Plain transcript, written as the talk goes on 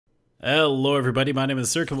Hello everybody, my name is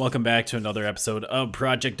Cirque and welcome back to another episode of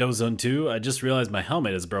Project Ozone 2. I just realized my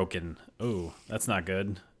helmet is broken. Oh, that's not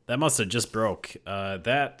good. That must have just broke.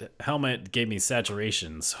 That helmet gave me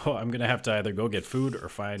saturation, so I'm gonna have to either go get food or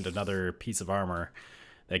find another piece of armor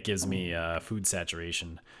that gives me food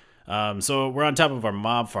saturation. So we're on top of our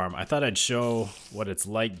mob farm. I thought I'd show what it's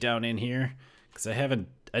like down in here, because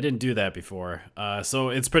I didn't do that before. So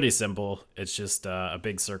it's pretty simple. It's just a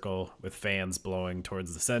big circle with fans blowing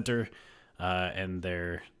towards the center, and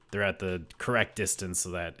they're at the correct distance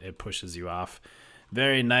so that it pushes you off.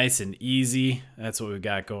 Very nice and easy. That's what we've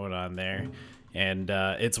got going on there. And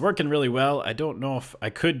it's working really well. I don't know if I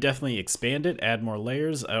could definitely expand it, add more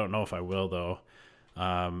layers. I don't know if I will though.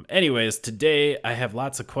 Anyways, today I have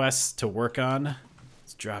lots of quests to work on.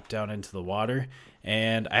 Let's drop down into the water.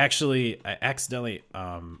 And I accidentally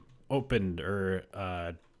opened or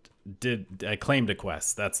I claimed a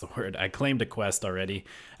quest. That's the word. I claimed a quest already.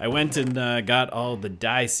 I went and got all the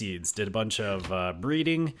dye seeds, did a bunch of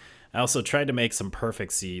breeding. I also tried to make some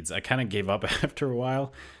perfect seeds. I kind of gave up after a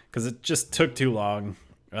while because it just took too long.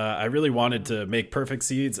 I really wanted to make perfect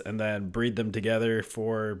seeds and then breed them together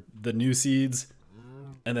for the new seeds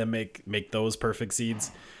and then make those perfect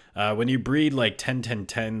seeds. When you breed like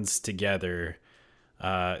 10-10-10s together,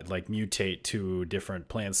 like mutate two different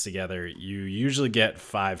plants together, you usually get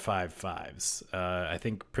 5-5-5s. I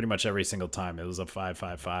think pretty much every single time it was a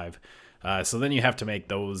 5-5-5. So then you have to make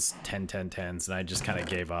those 10-10-10s, and I just kind of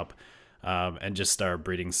gave up and just started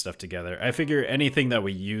breeding stuff together. I figure anything that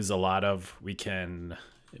we use a lot of, we can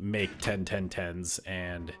make 10-10-10s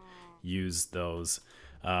and use those.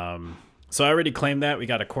 So I already claimed that. We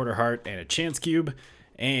got a quarter heart and a chance cube.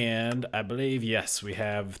 And I believe, yes, we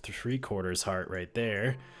have 3/4 heart right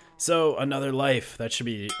there. So another life. That should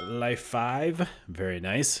be life 5. Very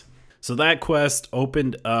nice. So that quest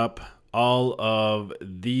opened up all of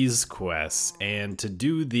these quests. And to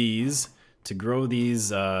do these, to grow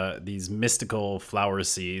these mystical flower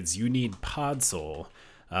seeds, you need pod soul.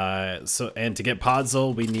 And to get pod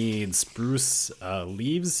soul, we need spruce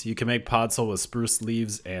leaves. You can make pod soul with spruce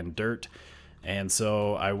leaves and dirt. And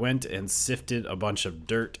so I went and sifted a bunch of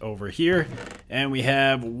dirt over here, and we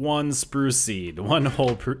have one spruce seed, one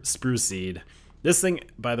whole spruce seed. This thing,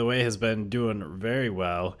 by the way, has been doing very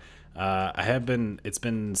well. It's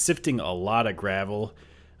been sifting a lot of gravel.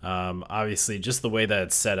 Obviously, just the way that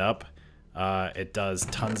it's set up, it does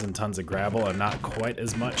tons and tons of gravel and not quite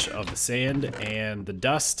as much of the sand and the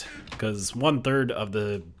dust, because 1/3 of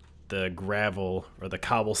the gravel or the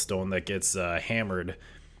cobblestone that gets hammered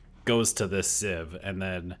goes to this sieve, and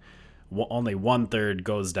then only 1/3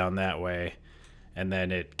 goes down that way, and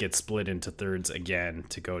then it gets split into thirds again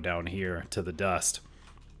to go down here to the dust.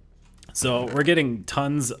 So we're getting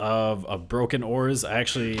tons of broken ores.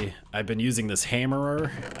 I've been using this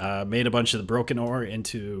hammerer, made a bunch of the broken ore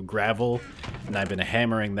into gravel, and I've been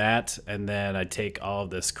hammering that, and then I take all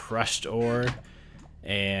of this crushed ore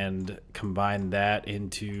and combine that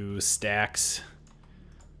into stacks,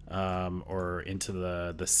 or into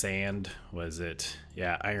the sand. Was it?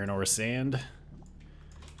 Yeah, iron ore sand.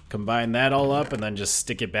 Combine that all up and then just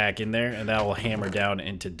stick it back in there, and that will hammer down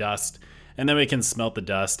into dust, and then we can smelt the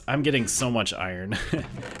dust. I'm getting so much iron.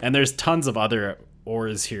 And there's tons of other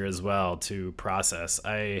ores here as well to process.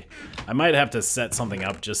 I might have to set something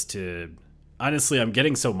up just to, honestly, I'm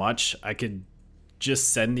getting so much I could just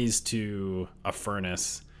send these to a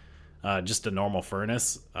furnace, just a normal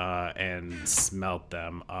furnace, and smelt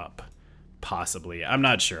them up, possibly. I'm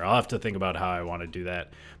not sure. I'll have to think about how I want to do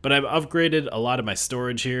that. But I've upgraded a lot of my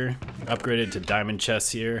storage here, upgraded to diamond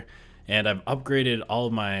chests here, and I've upgraded all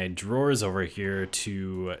of my drawers over here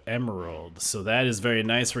to emerald. So that is very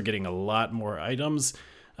nice. We're getting a lot more items,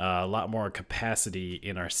 a lot more capacity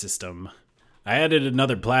in our system. I added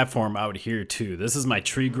another platform out here too. This is my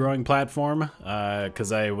tree growing platform,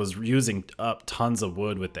 because I was using up tons of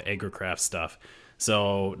wood with the agricraft stuff.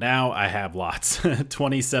 So now I have lots.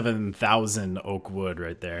 27,000 oak wood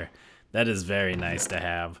right there. That is very nice to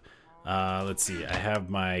have. Let's see, I have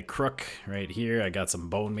my crook right here. I got some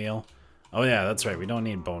bone meal. Oh yeah, that's right, we don't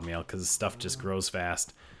need bone meal because stuff just grows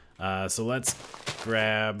fast. So let's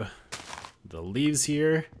grab the leaves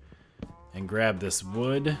here and grab this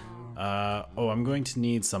wood. Oh, I'm going to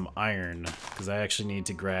need some iron because I actually need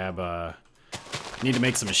to grab, need to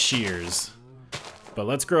make some shears. But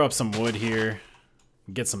let's grow up some wood here,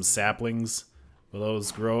 get some saplings. Will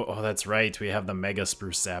those grow? Oh, that's right, we have the mega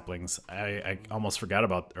spruce saplings. I almost forgot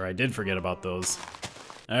about, or I did forget about those.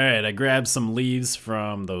 All right, I grabbed some leaves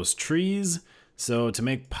from those trees. So to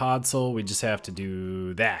make pod soul, we just have to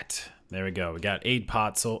do that. There we go. We got 8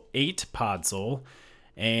 pod soul,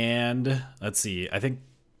 and let's see. I think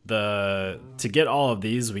to get all of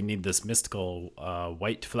these, we need this mystical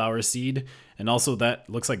white flower seed, and also that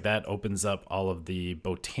looks like that opens up all of the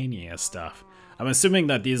Botania stuff. I'm assuming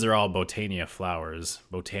that these are all Botania flowers.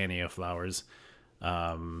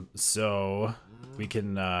 So we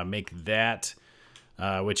can make that,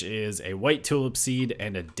 which is a white tulip seed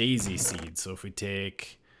and a daisy seed. So if we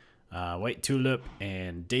take white tulip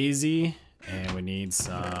and daisy, and we need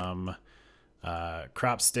some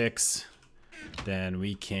crop sticks, then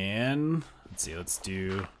we can, let's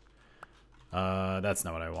do, that's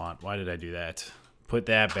not what I want. Why did I do that? Put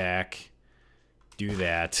that back, do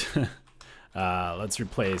that. Let's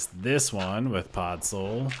replace this one with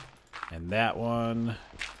Podzol, and that one,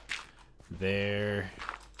 there,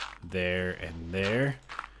 and there.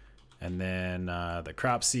 And then the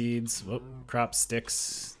crop seeds, crop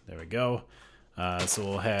sticks, there we go. So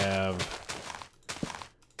we'll have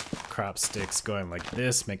crop sticks going like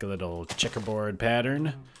this, make a little checkerboard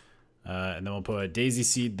pattern. And then we'll put a daisy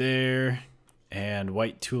seed there and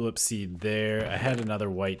white tulip seed there. I had another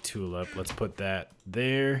white tulip, let's put that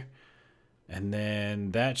there. And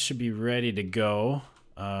then that should be ready to go.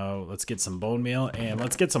 Let's get some bone meal and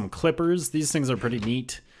let's get some clippers. These things are pretty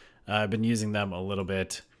neat. I've been using them a little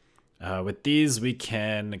bit. With these, we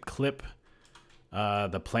can clip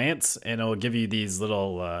the plants, and it'll give you these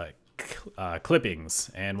little clippings.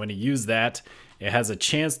 And when you use that, it has a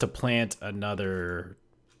chance to plant another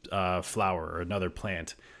flower or another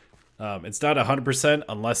plant. It's not 100%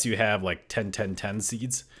 unless you have like 10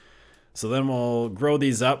 seeds. So then we'll grow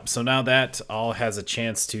these up. So now that all has a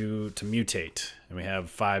chance to mutate. And we have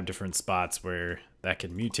 5 different spots where that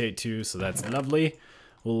can mutate to. So that's lovely.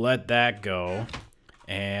 We'll let that go.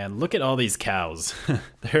 And look at all these cows.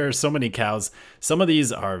 There are so many cows. Some of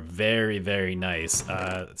these are very, very nice.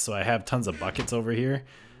 So I have tons of buckets over here.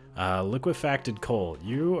 Liquefacted coal,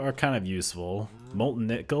 you are kind of useful. Molten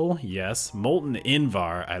nickel, yes. Molten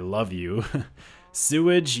invar, I love you.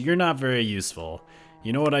 Sewage, you're not very useful.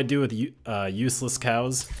 You know what I do with useless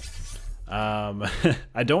cows?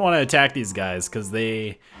 I don't want to attack these guys because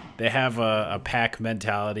they have a pack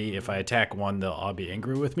mentality. If I attack one, they'll all be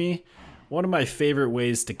angry with me. One of my favorite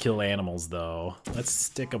ways to kill animals, though. Let's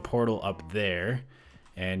stick a portal up there.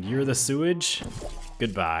 And you're the sewage?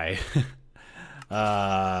 Goodbye.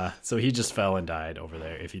 So he just fell and died over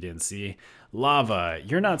there, if you didn't see. Lava,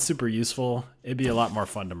 you're not super useful. It'd be a lot more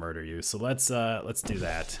fun to murder you. So let's do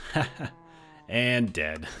that. And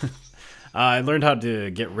dead. I learned how to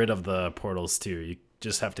get rid of the portals, too. You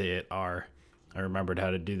just have to hit R. I remembered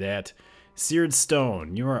how to do that. Seared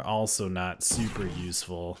stone, you are also not super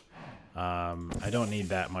useful. I don't need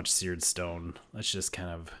that much seared stone. Let's just kind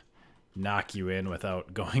of knock you in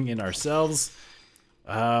without going in ourselves.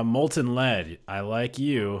 Molten lead. I like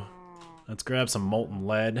you. Let's grab some molten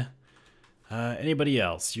lead. Anybody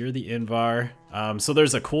else? You're the Invar. So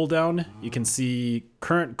there's a cooldown. You can see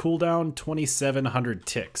current cooldown 2,700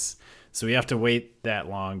 ticks. So we have to wait that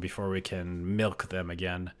long before we can milk them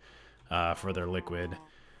again for their liquid.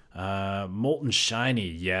 Molten shiny,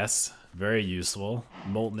 yes. Very useful.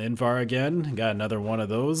 Molten Invar again. Got another one of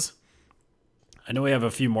those. I know we have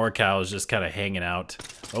a few more cows just kind of hanging out.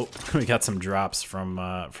 Oh, we got some drops from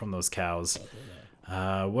those cows.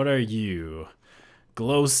 What are you?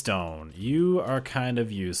 Glowstone. You are kind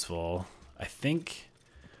of useful. I think...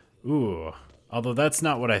 Ooh. Although that's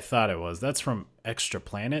not what I thought it was. That's from Extra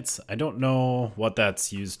Planets. I don't know what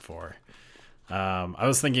that's used for. I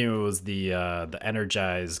was thinking it was the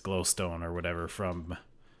energized glowstone or whatever from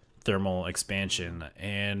thermal expansion.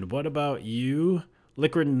 And what about you?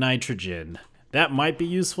 Liquid nitrogen. That might be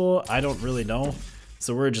useful. I don't really know.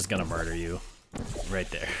 So we're just gonna murder you. Right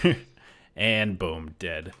there. And boom,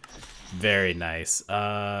 dead. Very nice.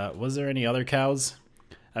 Was there any other cows?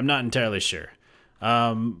 I'm not entirely sure.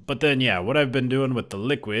 But then, yeah, what I've been doing with the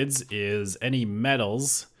liquids is any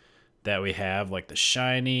metals that we have, like the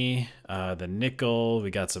shiny, the nickel,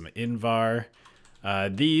 we got some Invar.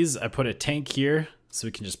 These, I put a tank here, so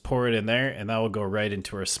we can just pour it in there, and that will go right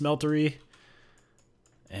into our smeltery.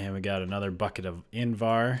 And we got another bucket of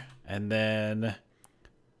Invar. And then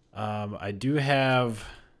I do have...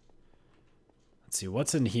 Let's see,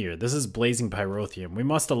 what's in here? This is Blazing Pyrotheum. We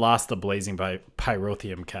must have lost the Blazing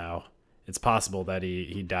Pyrotheum cow. It's possible that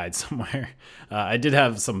he died somewhere. I did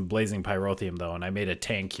have some Blazing Pyrotheum, though, and I made a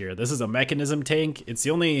tank here. This is a mechanism tank. It's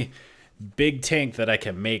the only big tank that I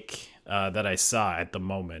can make that I saw at the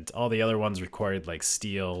moment. All the other ones required, like,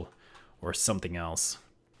 steel or something else.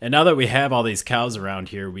 And now that we have all these cows around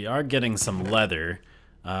here, we are getting some leather.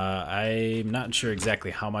 I'm not sure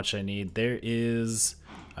exactly how much I need. There is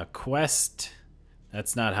a quest...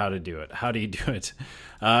 That's not how to do it. How do you do it?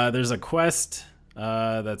 There's a quest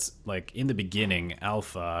that's like in the beginning,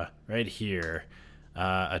 alpha, right here.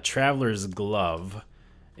 A traveler's glove.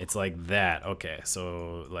 It's like that. Okay,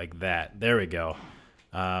 so like that. There we go.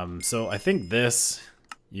 So I think this,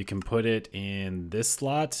 you can put it in this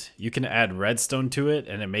slot. You can add redstone to it,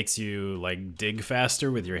 and it makes you like dig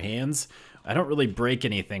faster with your hands. I don't really break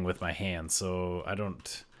anything with my hands, so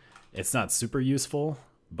it's not super useful,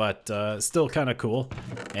 but still kind of cool.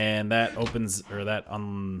 And that opens, or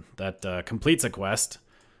that completes a quest.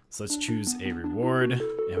 So let's choose a reward,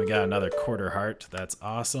 and we got another quarter heart. That's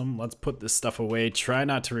awesome. Let's put this stuff away. Try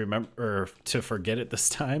not to remember or to forget it this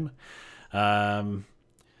time.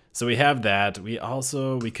 So we have that. We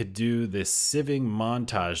could do this sieving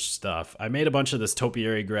montage stuff. I made a bunch of this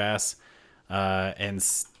topiary grass and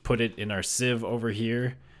put it in our sieve over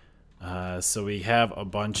here. So we have a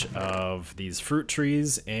bunch of these fruit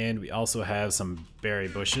trees, and we also have some berry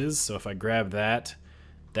bushes. So if I grab that,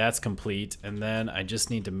 that's complete. And then I just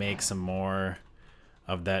need to make some more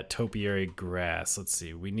of that topiary grass. Let's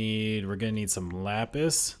see. We're gonna need some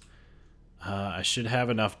lapis. I should have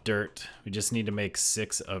enough dirt. We just need to make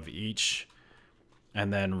 6 of each.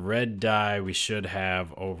 And then red dye we should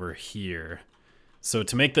have over here. So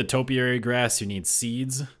to make the topiary grass, you need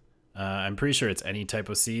seeds. I'm pretty sure it's any type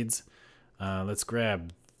of seeds. Let's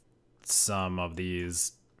grab some of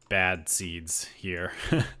these bad seeds here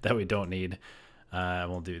that we don't need.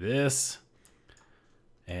 We'll do this.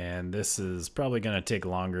 And this is probably going to take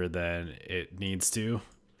longer than it needs to.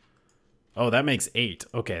 Oh, that makes 8.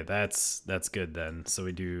 Okay, that's good then. So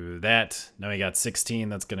we do that. Now we got 16.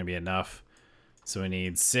 That's going to be enough. So we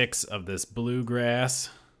need 6 of this bluegrass.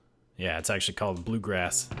 Yeah, it's actually called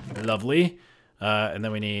bluegrass. Lovely. And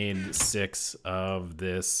then we need 6 of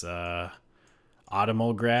this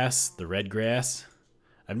autumnal grass, the red grass.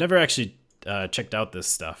 I've never actually checked out this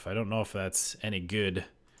stuff. I don't know if that's any good.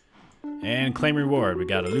 And claim reward. We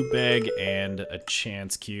got a loot bag and a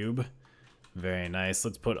chance cube. Very nice.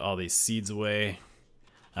 Let's put all these seeds away.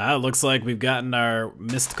 It looks like we've gotten our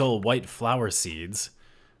mystical white flower seeds.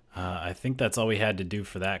 I think that's all we had to do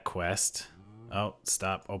for that quest. Oh,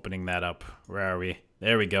 stop opening that up. Where are we?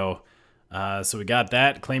 There we go. So we got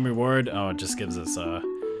that. Claim reward. Oh, it just gives us a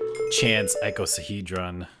chance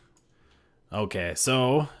icosahedron. Okay,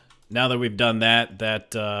 so now that we've done that,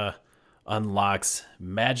 that unlocks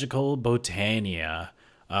magical botania.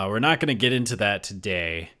 We're not going to get into that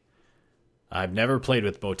today. I've never played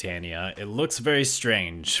with botania. It looks very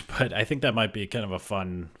strange, but I think that might be kind of a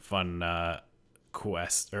fun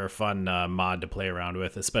quest, or a fun mod to play around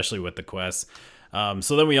with, especially with the quests.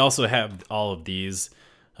 So then we also have all of these.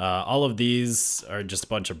 All of these are just a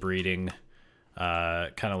bunch of breeding,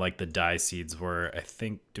 kind of like the dye seeds were. I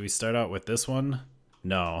think, do we start out with this one?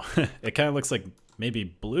 No. It kind of looks like maybe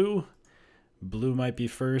blue. Blue might be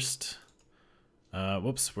first.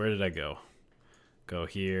 Whoops, where did I go? Go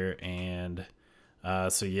here, and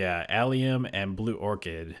so yeah, allium and blue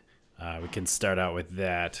orchid. We can start out with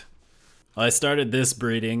that. I started this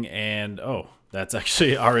breeding, and oh, that's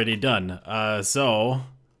actually already done. So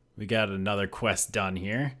we got another quest done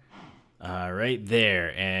here, right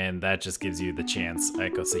there, and that just gives you the chance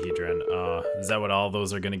icosahedron. Is that what all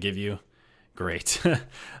those are gonna give you? Great.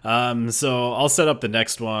 So I'll set up the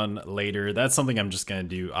next one later. That's something I'm just gonna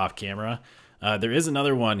do off camera. There is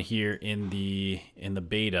another one here in the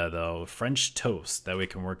beta though, French toast, that we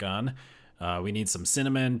can work on. We need some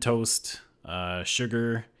cinnamon toast,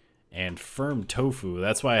 sugar, and firm tofu.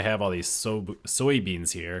 That's why I have all these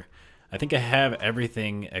soybeans here. I think I have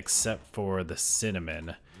everything except for the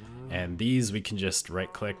cinnamon, and these we can just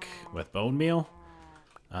right click with bone meal.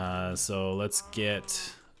 So let's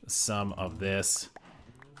get some of this,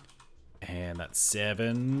 and that's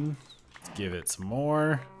 7. Let's give it some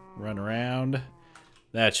more. Run around.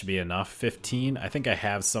 That should be enough. 15. I think I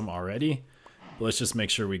have some already. But let's just make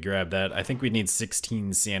sure we grab that. I think we need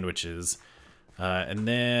 16 sandwiches. And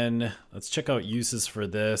then let's check out uses for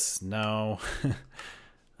this. No.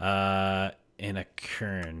 In a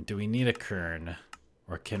kern. Do we need a kern?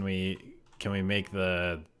 Or can we make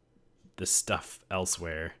the stuff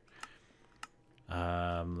elsewhere?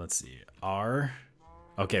 Let's see. R.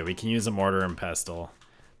 Okay, we can use a mortar and pestle.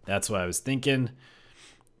 That's what I was thinking.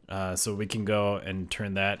 So we can go and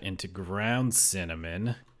turn that into ground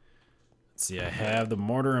cinnamon. Let's see, I have the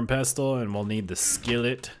mortar and pestle, and we'll need the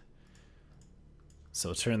skillet.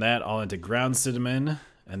 So turn that all into ground cinnamon.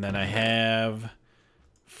 And then I have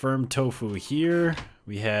firm tofu here.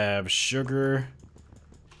 We have sugar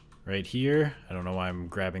right here. I don't know why I'm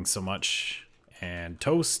grabbing so much. And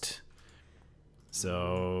toast.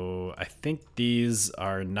 So I think these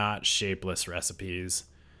are not shapeless recipes.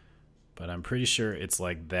 but I'm pretty sure it's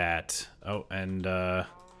like that. Oh, and oh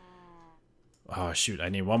shoot, I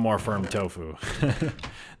need one more firm tofu.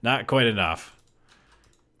 Not quite enough.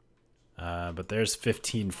 But there's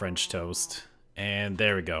 15 French toast. And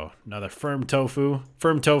there we go. Another firm tofu.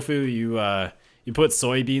 Firm tofu, you put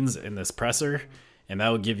soybeans in this presser, and that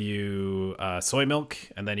will give you soy milk.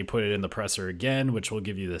 And then you put it in the presser again, which will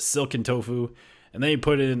give you the silken tofu. And then you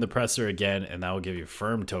put it in the presser again, and that will give you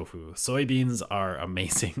firm tofu. Soybeans are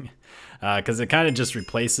amazing because it kind of just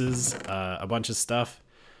replaces a bunch of stuff.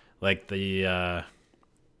 Like the,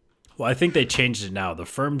 well, I think they changed it now. The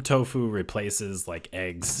firm tofu replaces like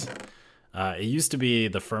eggs. It used to be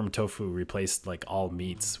the firm tofu replaced like all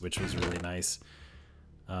meats, which was really nice.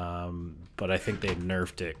 But I think they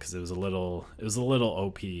nerfed it because it was a little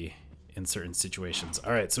OP in certain situations.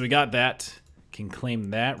 All right, so we got that. Can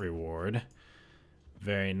claim that reward.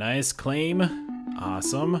 Very nice claim.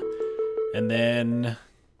 Awesome. And then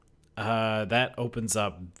that opens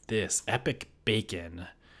up this epic bacon,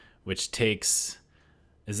 which takes,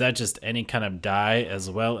 is that just any kind of dye as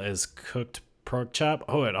well as cooked pork chop?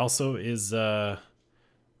 Oh, it also is,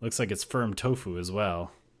 looks like it's firm tofu as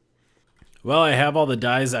well. Well, I have all the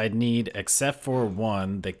dyes I'd need except for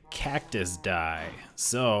one, the cactus dye.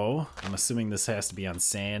 So I'm assuming this has to be on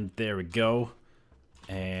sand. There we go.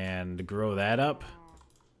 And grow that up.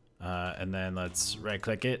 And then let's right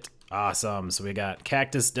click it. Awesome. So we got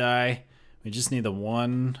cactus dye. We just need the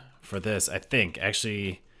one for this, I think.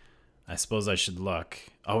 Actually, I suppose I should look.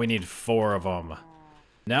 Oh, we need 4 of them.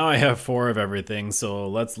 Now I have 4 of everything, so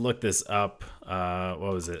let's look this up. What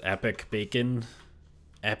was it? Epic bacon.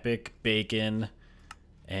 Epic bacon.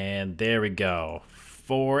 And there we go.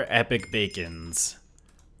 4 epic bacons.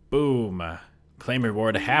 Boom. Claim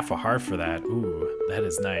reward, half a heart for that. Ooh, that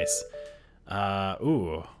is nice.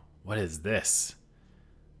 Ooh, what is this?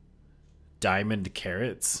 Diamond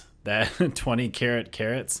carrots? That 20 carat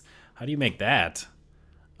carrots? How do you make that?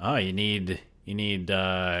 Oh, you need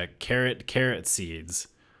carrot seeds.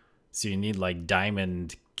 So you need like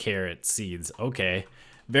diamond carrot seeds. Okay.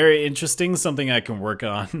 Very interesting, something I can work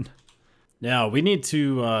on. Now we need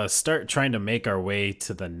to start trying to make our way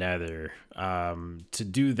to the nether. To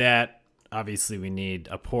do that, obviously we need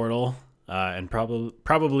a portal. And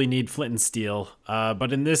probably need flint and steel.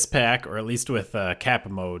 But in this pack, or at least with Kappa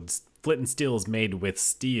modes, flint and steel is made with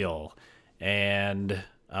steel. And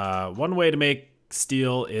one way to make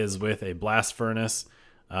steel is with a blast furnace,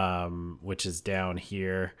 which is down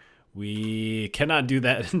here. We cannot do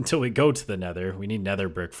that until we go to the nether. We need nether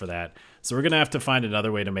brick for that. So we're going to have to find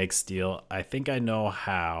another way to make steel. I think I know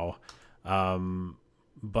how.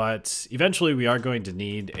 But eventually we are going to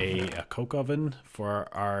need a coke oven for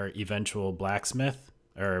our eventual blacksmith.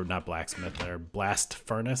 Or not blacksmith, or blast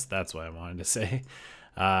furnace. That's what I wanted to say.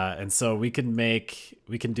 And so we can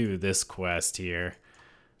do this quest here.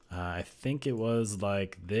 I think it was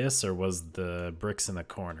like this, or was the bricks in the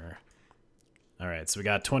corner. All right, so we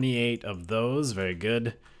got 28 of those. Very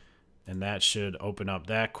good. And that should open up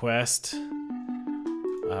that quest.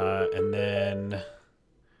 And then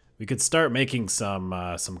we could start making some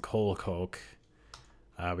coal coke.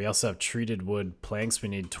 We also have treated wood planks. We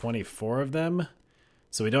need 24 of them.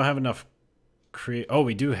 So we don't have enough. Oh,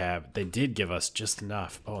 we do have. They did give us just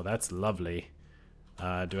enough. Oh, that's lovely.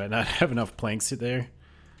 Do I not have enough planks there?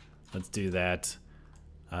 Let's do that.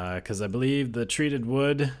 Because I believe the treated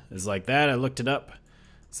wood is like that. I looked it up.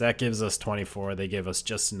 So that gives us 24. They gave us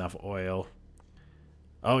just enough oil.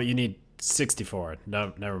 Oh, you need 64.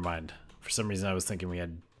 No, never mind. For some reason I was thinking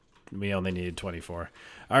we only needed 24.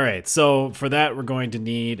 All right, so for that we're going to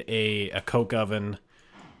need a coke oven.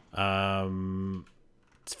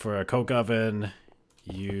 For a coke oven,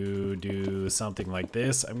 you do something like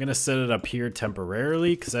this. I'm gonna set it up here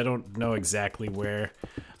temporarily because I don't know exactly where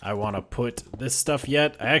I want to put this stuff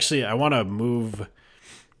yet. I want to move.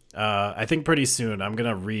 I think pretty soon I'm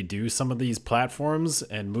gonna redo some of these platforms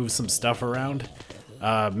and move some stuff around.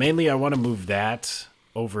 Mainly I want to move that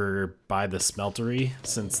over by the smeltery,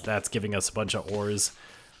 since that's giving us a bunch of ores,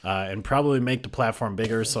 and probably make the platform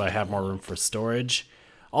bigger so I have more room for storage.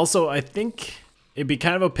 Also, I think it'd be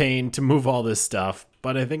kind of a pain to move all this stuff,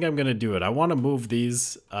 but I think I'm gonna do it. I want to move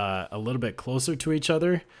these a little bit closer to each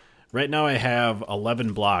other. Right now I have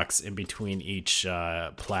 11 blocks in between each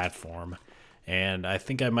platform, and I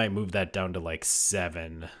think I might move that down to like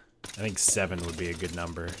 7. I think 7 would be a good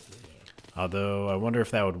number. Although I wonder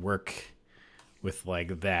if that would work with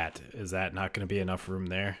like that. Is that not going to be enough room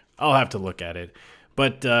there? I'll have to look at it.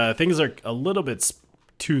 But things are a little bit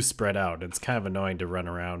too spread out. It's kind of annoying to run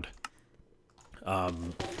around.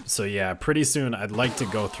 So yeah, pretty soon I'd like to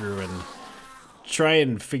go through and try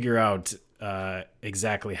and figure out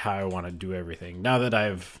exactly how I want to do everything. Now that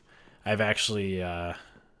I've actually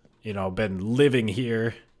you know, been living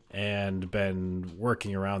here and been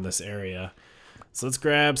working around this area. So let's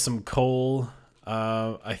grab some coal.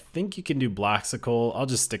 I think you can do blocks of coal. I'll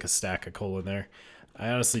just stick a stack of coal in there. I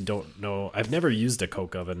honestly don't know. I've never used a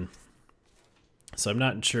coke oven, so I'm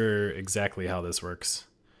not sure exactly how this works.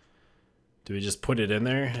 Do we just put it in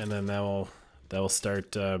there and then that will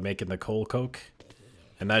start making the coal coke?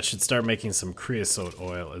 And that should start making some creosote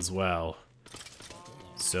oil as well.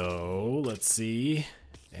 So let's see.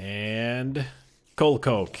 And coal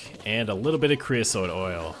coke and a little bit of creosote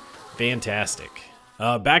oil. Fantastic.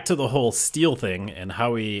 Back to the whole steel thing and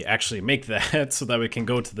how we actually make that so that we can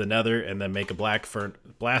go to the nether and then make a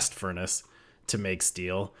blast furnace to make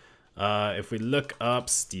steel. If we look up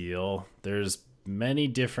steel, there's many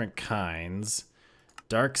different kinds.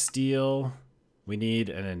 Dark steel, we need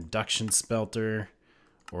an induction smelter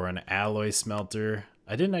or an alloy smelter.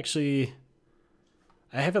 I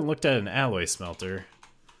haven't looked at an alloy smelter.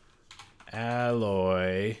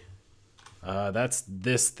 Alloy, that's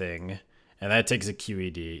this thing, and that takes a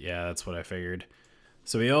QED. Yeah, that's what I figured.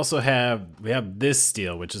 So we also have this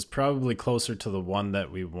steel, which is probably closer to the one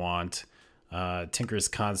that we want. Tinker's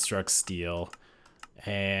Construct steel.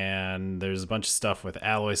 And there's a bunch of stuff with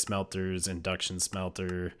alloy smelters, induction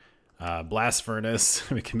smelter, blast furnace.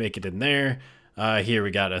 We can make it in there. Here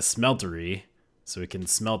we got a smeltery, so we can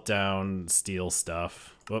smelt down steel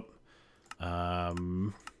stuff. Whoop.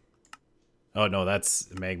 Oh no, that's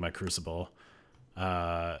magma crucible.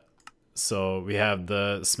 So we have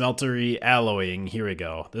the smeltery alloying. Here we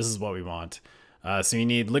go. This is what we want. So you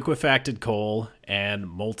need liquefacted coal and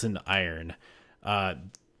molten iron.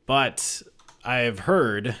 But I've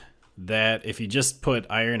heard that if you just put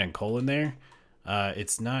iron and coal in there,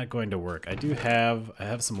 it's not going to work. I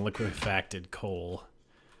have some liquefacted coal.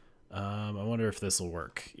 I wonder if this will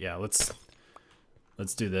work. Yeah, let's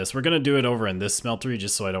do this. We're gonna do it over in this smeltery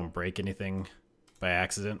just so I don't break anything by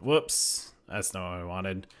accident. Whoops, that's not what I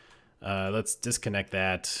wanted. Let's disconnect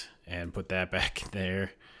that and put that back in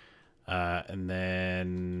there. And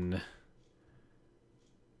then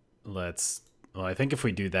well, I think if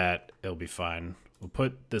we do that, it'll be fine. We'll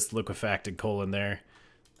put this liquefacted coal in there.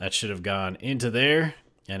 That should have gone into there.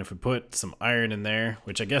 And if we put some iron in there,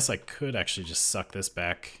 which I guess I could actually just suck this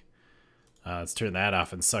back. Let's turn that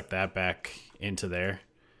off and suck that back into there.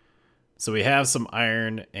 So we have some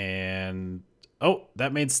iron and... Oh,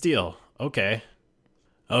 that made steel. Okay.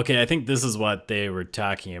 Okay, I think this is what they were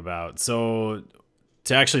talking about. So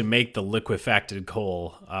to actually make the liquefacted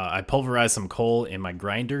coal, I pulverized some coal in my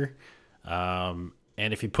grinder. And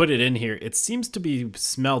if you put it in here, it seems to be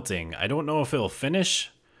smelting. I don't know if it'll finish,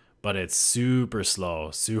 but it's super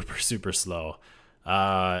slow, super slow.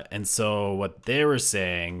 And so what they were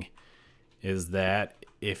saying is that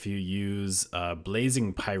if you use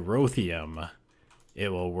blazing pyrotheum, it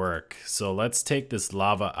will work. So let's take this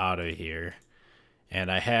lava out of here. And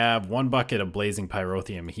I have 1 bucket of blazing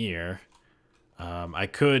pyrotheum here. I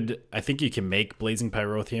think you can make blazing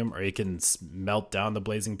pyrotheum, or you can melt down the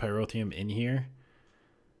blazing pyrotheum in here.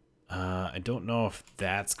 I don't know if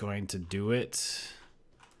that's going to do it.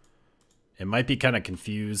 It might be kind of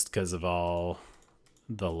confused because of all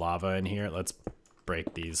the lava in here. Let's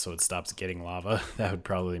break these so it stops getting lava. That would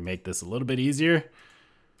probably make this a little bit easier.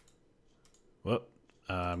 Whoop,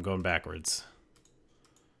 I'm going backwards.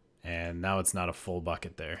 And now it's not a full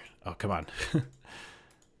bucket there. Oh, come on.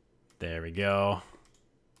 There we go.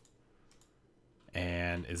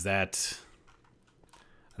 And is that...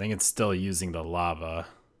 I think it's still using the lava.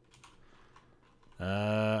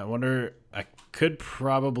 I wonder... I could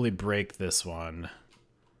probably break this one.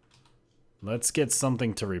 Let's get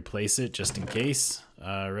something to replace it just in case.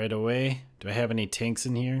 Right away. Do I have any tanks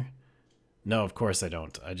in here? No, of course I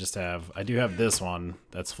don't. I do have this one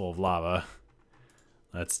that's full of lava.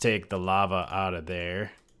 Let's take the lava out of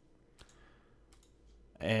there.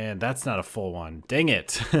 And that's not a full one. Dang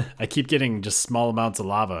it. I keep getting just small amounts of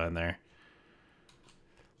lava in there.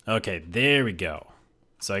 Okay, there we go.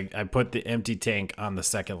 So I put the empty tank on the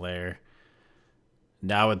second layer.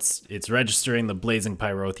 Now it's registering the blazing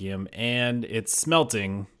pyrotheum and it's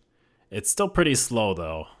smelting. It's still pretty slow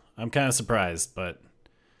though. I'm kind of surprised, but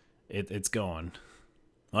it's going.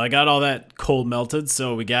 Well, I got all that coal melted,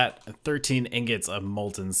 so we got 13 ingots of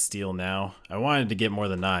molten steel now. I wanted to get more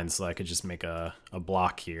than 9 so I could just make a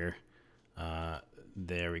block here.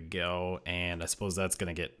 There we go, and I suppose that's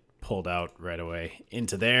going to get pulled out right away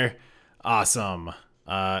into there. Awesome.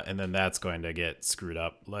 And then that's going to get screwed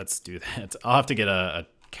up. Let's do that. I'll have to get a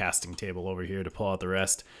casting table over here to pull out the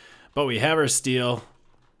rest. But we have our steel.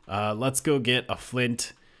 Let's go get a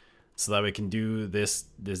flint. so that we can do this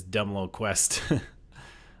dumb little quest.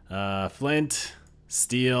 Flint,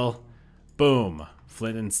 steel, boom,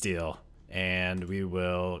 flint and steel. And we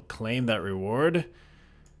will claim that reward.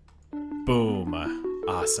 Boom.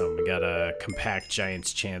 Awesome. We got a compact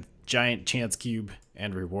giant chance cube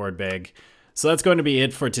and reward bag. So that's going to be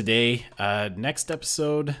it for today. Next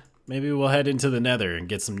episode, maybe we'll head into the nether and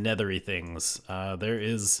get some nethery things.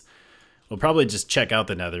 We'll probably just check out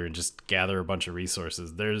the nether and just gather a bunch of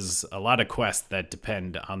resources. There's a lot of quests that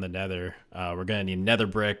depend on the nether. We're going to need nether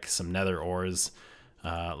brick, some nether ores,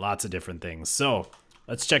 lots of different things. So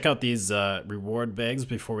let's check out these reward bags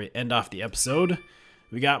before we end off the episode.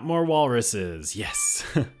 We got more walruses. Yes.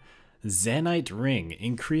 Zanite ring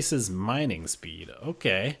increases mining speed.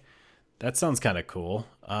 Okay. That sounds kind of cool.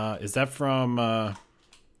 Is that from the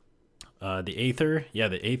Aether? Yeah,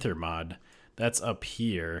 the Aether mod. That's up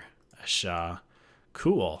here.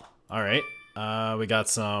 Cool. All right. We got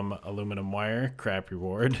some aluminum wire. Crap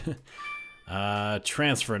reward.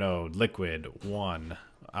 Transfer node. Liquid. 1.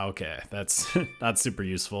 Okay. That's not super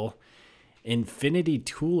useful. Infinity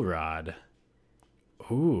tool rod.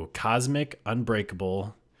 Ooh. Cosmic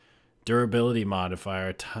unbreakable. Durability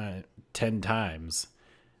modifier 10 times.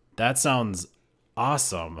 That sounds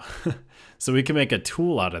awesome. So we can make a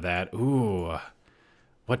tool out of that. Ooh.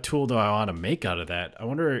 What tool do I want to make out of that? I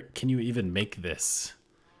wonder, can you even make this?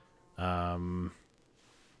 No,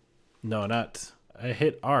 not. I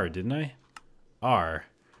hit R, didn't I? R.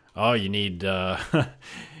 Oh, you need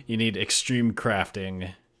you need extreme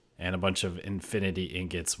crafting and a bunch of infinity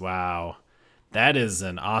ingots. Wow. That is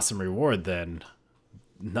an awesome reward then.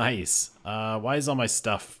 Nice. Why is all my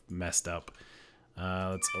stuff messed up?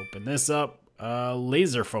 Let's open this up.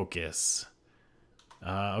 Laser focus.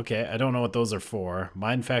 Okay, I don't know what those are for.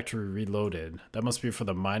 Mine factory reloaded. That must be for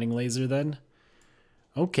the mining laser then?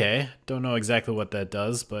 Okay, don't know exactly what that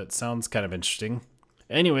does, but sounds kind of interesting.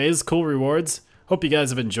 Anyways, cool rewards. Hope you guys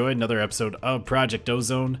have enjoyed another episode of Project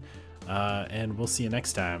Ozone, and we'll see you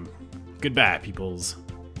next time. Goodbye, peoples.